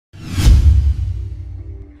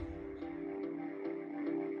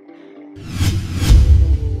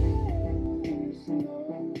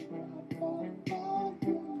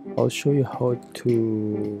I'll show you how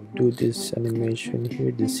to do this animation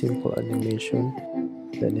here, this simple animation.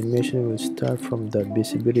 The animation will start from the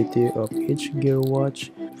visibility of each gear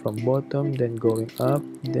watch from bottom, then going up,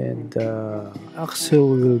 then the axle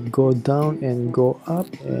will go down and go up,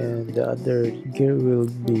 and the other gear will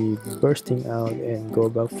be bursting out and go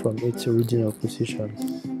back from its original position.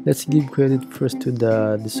 Let's give credit first to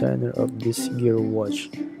the designer of this gear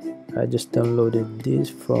watch. I just downloaded this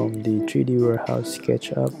from the 3D warehouse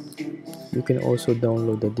Sketchup. You can also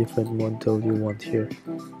download the different model you want here.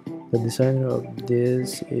 The designer of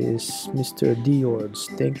this is Mr. Diords.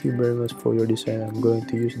 Thank you very much for your design. I'm going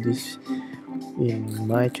to use this in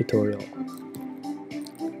my tutorial.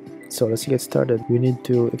 So let's get started. We need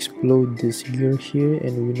to explode this gear here,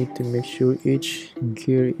 and we need to make sure each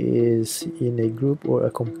gear is in a group or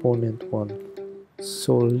a component one.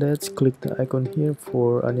 So let's click the icon here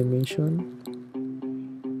for animation,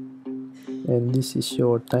 and this is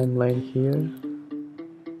your timeline here,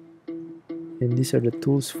 and these are the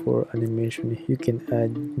tools for animation. You can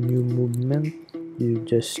add new movement. You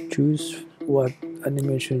just choose what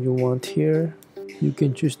animation you want here. You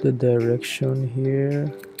can choose the direction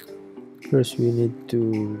here. First we need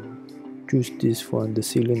to choose this one, the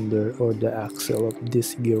cylinder or the axle of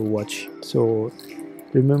this gear watch. So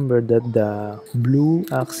remember that the blue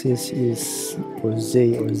axis is for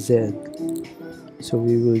Z or Z. So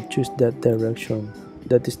we will choose that direction.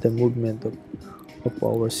 That is the movement of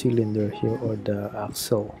our cylinder here or the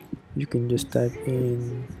axle. You can just type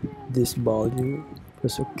in this value,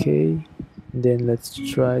 press OK, then let's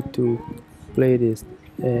try to play this,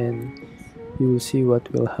 and you will see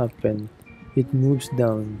what will happen. It moves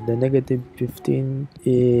down. The -15,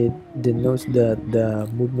 it denotes that the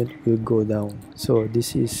movement will go down. So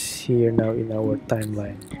this is here now in our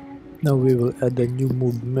timeline. Now we will add a new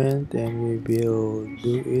movement, and we will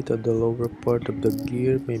do it at the lower part of the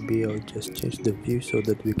gear. Maybe I'll just change the view so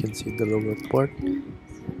that we can see the lower part.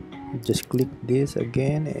 You just click this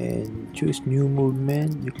again and choose new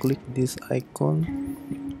movement. You click this icon.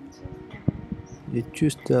 You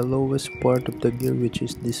choose the lowest part of the gear, which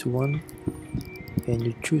is this one, and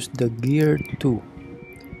you choose the gear 2,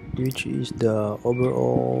 which is the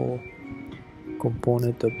overall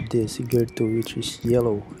component of this gear 2, which is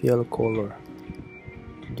yellow color.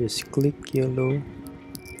 Just click yellow,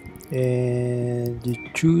 and you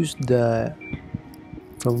choose the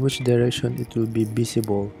from which direction it will be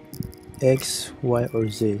visible, X, Y, or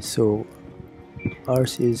Z. So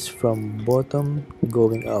ours is from bottom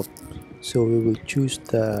going up, so we will choose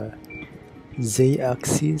the Z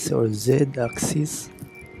axis or Z axis.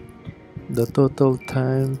 The total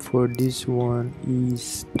time for this one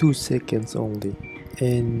is 2 seconds only,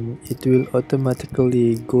 and it will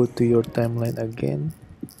automatically go to your timeline again.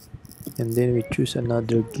 And then we choose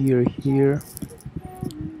another gear here,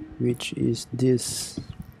 which is this.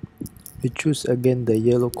 We choose again the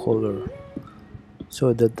yellow color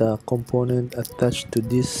so that the component attached to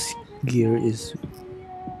this gear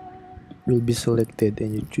will be selected,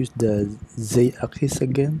 and you choose the Z axis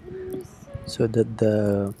again so that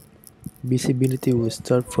the visibility will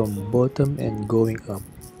start from bottom and going up.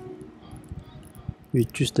 We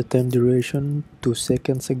choose the time duration 2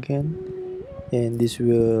 seconds again, and this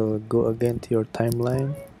will go again to your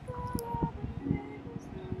timeline.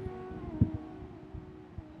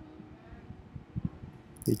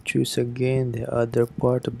 You choose again the other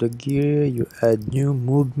part of the gear. You add new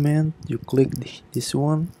movement. You click this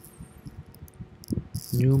one,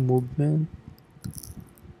 new movement.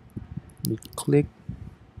 You click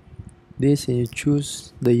this and you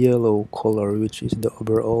choose the yellow color, which is the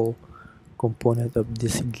overall component of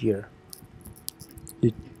this gear.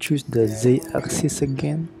 You choose the Z axis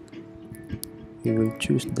again. You will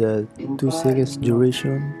choose the 2 seconds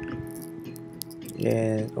duration,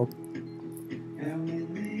 and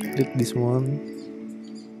click this one,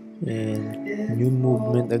 and new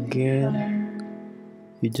movement again.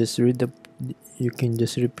 You can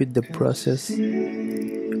just repeat the process.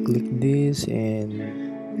 Click this and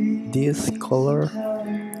this color.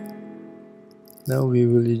 Now we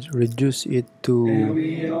will reduce it to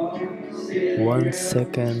 1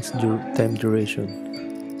 second time duration.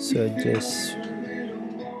 So just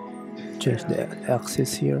change the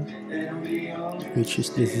axis here, which is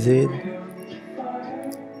the Z.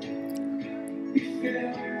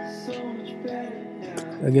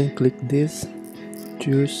 Again, click this,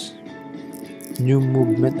 choose new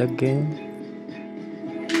movement again.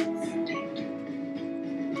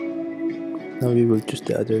 Now we will choose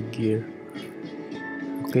the other gear.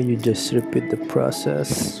 Okay, you just repeat the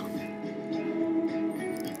process.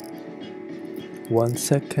 1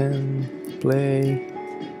 second, play.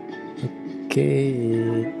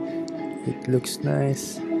 Okay, It looks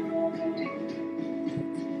nice.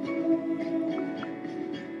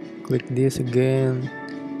 Click this again.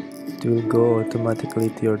 It will go automatically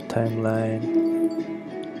to your timeline.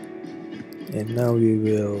 And now we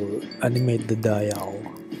will animate the dial,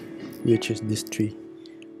 which is this tree.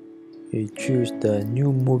 You choose the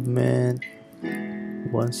new movement.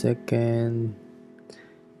 1 second.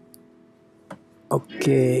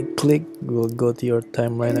 Okay, click. We'll go to your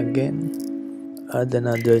timeline again. Add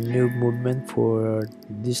another new movement for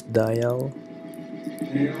this dial.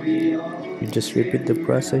 You just repeat the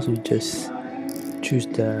process. You just choose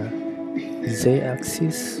the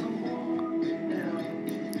z-axis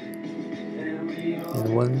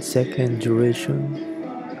and 1 second duration.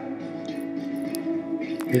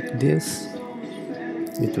 Click this.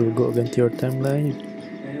 It will go again to your timeline.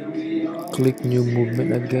 Click new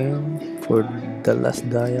movement again for the last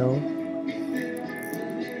dial.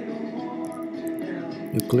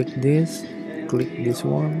 You click this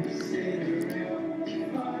one,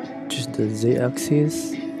 choose the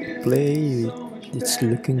z-axis, play. It's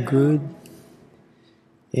looking good,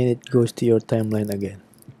 and it goes to your timeline again.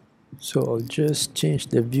 So I'll just change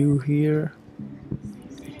the view here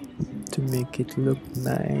to make it look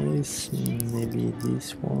nice. Maybe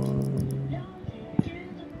this one.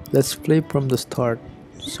 Let's play from the start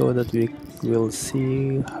so that we will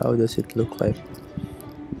see how does it look like.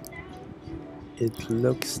 It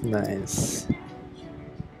looks nice.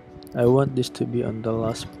 I want this to be on the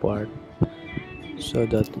last part so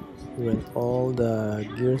that when all the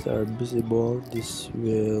gears are visible, this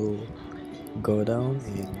will go down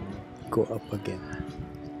and go up again.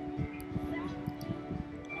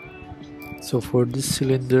 So for this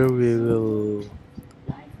cylinder, we will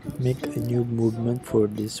make a new movement for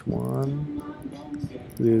this one.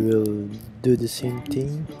 We will do the same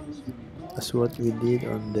thing as what we did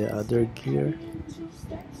on the other gear.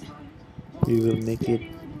 We will make it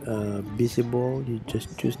visible. You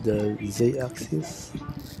just choose the z-axis,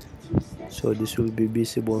 so this will be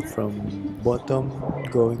visible from bottom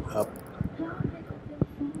going up.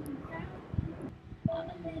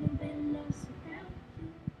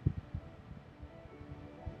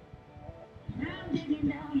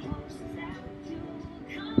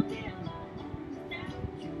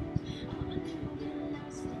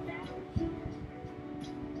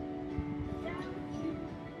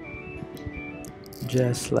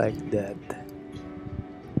 Just like that.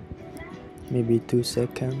 Maybe 2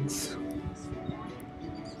 seconds.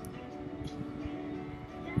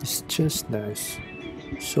 It's just nice.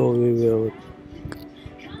 So we will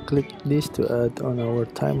click this to add on our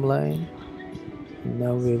timeline.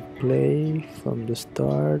 Now we'll play from the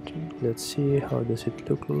start. Let's see how does it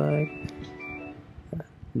look like.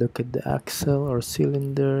 Look at the axle or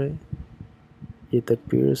cylinder. It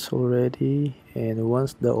appears already, and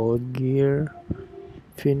once the old gear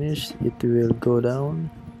finish, it will go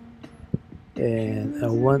down, and I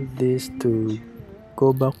want this to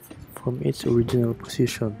go back from its original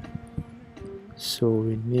position. So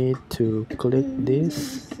we need to click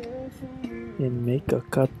this and make a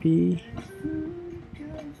copy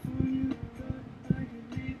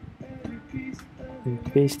and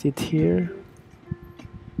paste it here.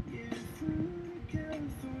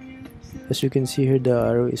 As you can see here, the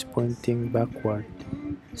arrow is pointing backward.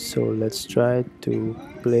 So let's try to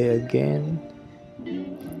play again,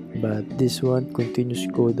 but this one continues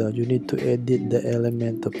to go down. You need to edit the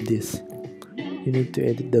element of this. You need to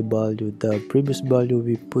edit the value. The previous value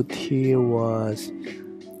we put here was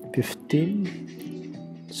 15,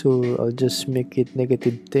 so I'll just make it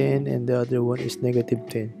 -10, and the other one is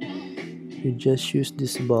 -10. You just use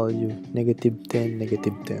this value, -10,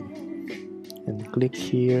 -10, and click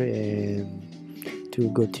here, and to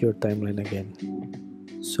go to your timeline again.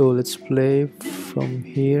 So let's play from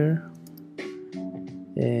here,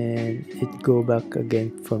 and it go back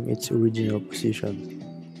again from its original position.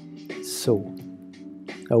 So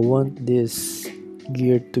I want this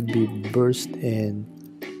gear to be burst and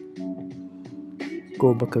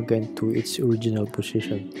go back again to its original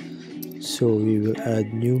position. So we will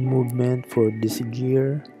add new movement for this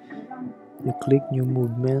gear. You click new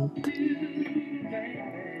movement,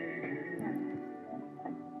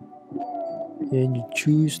 and you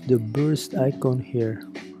choose the burst icon here,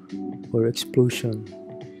 or explosion.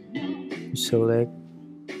 You select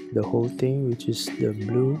the whole thing, which is the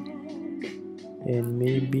blue, and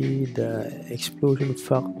maybe the explosion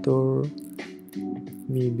factor,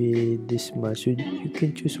 maybe this much. You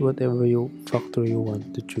can choose whatever factor you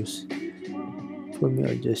want to choose. For me,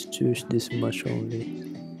 I'll just choose this much only,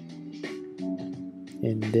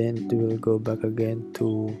 and then it will go back again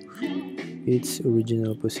to its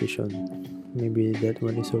original position. Maybe that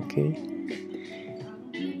one is okay.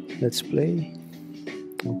 Let's play.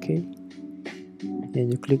 Okay,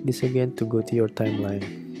 and you click this again to go to your timeline.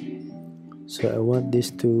 So I want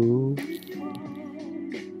this to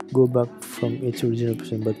go back from its original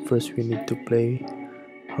position, but first we need to play.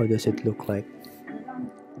 How does it look like?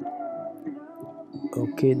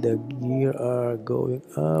 Okay, the gear are going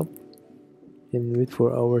up, and wait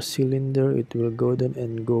for our cylinder. It will go down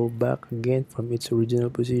and go back again from its original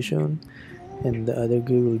position, and the other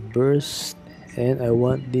gear will burst, and I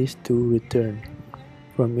want this to return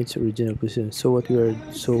from its original position. So what we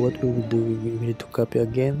will do, we need to copy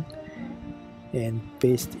again and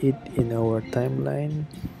paste it in our timeline.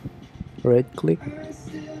 Right click,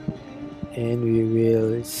 and we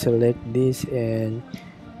will select this, and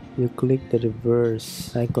you click the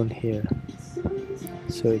reverse icon here,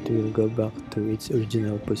 so it will go back to its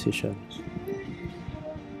original position.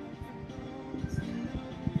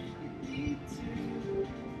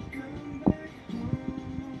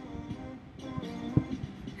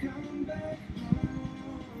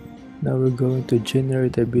 Now we're going to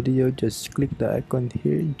generate a video. Just click the icon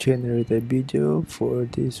here, generate a video for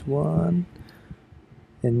this one,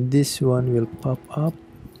 and this one will pop up,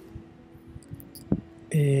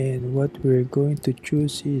 and what we're going to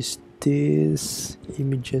choose is this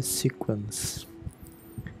images sequence,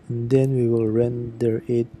 and then we will render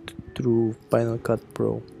it through Final Cut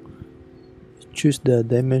Pro. Choose the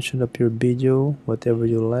dimension of your video, whatever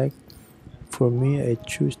you like. For me, I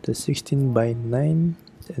choose the 16 by 9,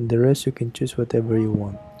 and the rest you can choose whatever you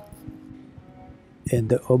want. And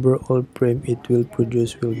the overall frame it will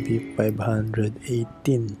produce will be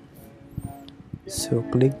 518. So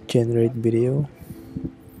click generate video.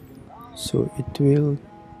 So it will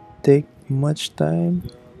take much time.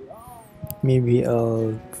 Maybe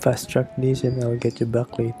I'll fast track this and I'll get you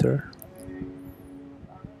back later.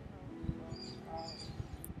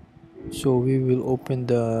 So we will open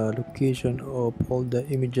the location of all the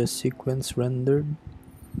images sequence rendered,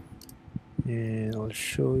 and I'll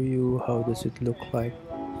show you how does it look like.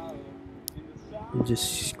 You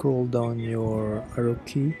just scroll down your arrow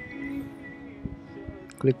key,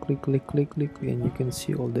 click, and you can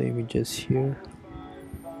see all the images here.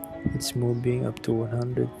 It's moving up to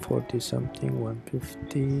 140 something,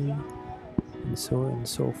 150, and so on and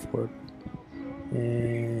so forth.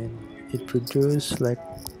 And it produced, like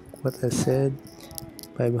what I said,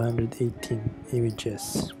 518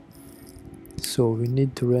 images. So we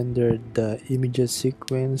need to render the images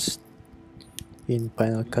sequence in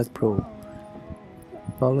Final Cut Pro.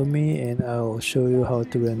 Follow me and I'll show you how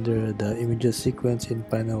to render the images sequence in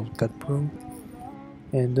Final Cut Pro.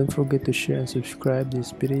 And don't forget to share and subscribe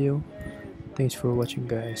this video. Thanks for watching,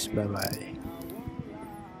 guys. Bye bye.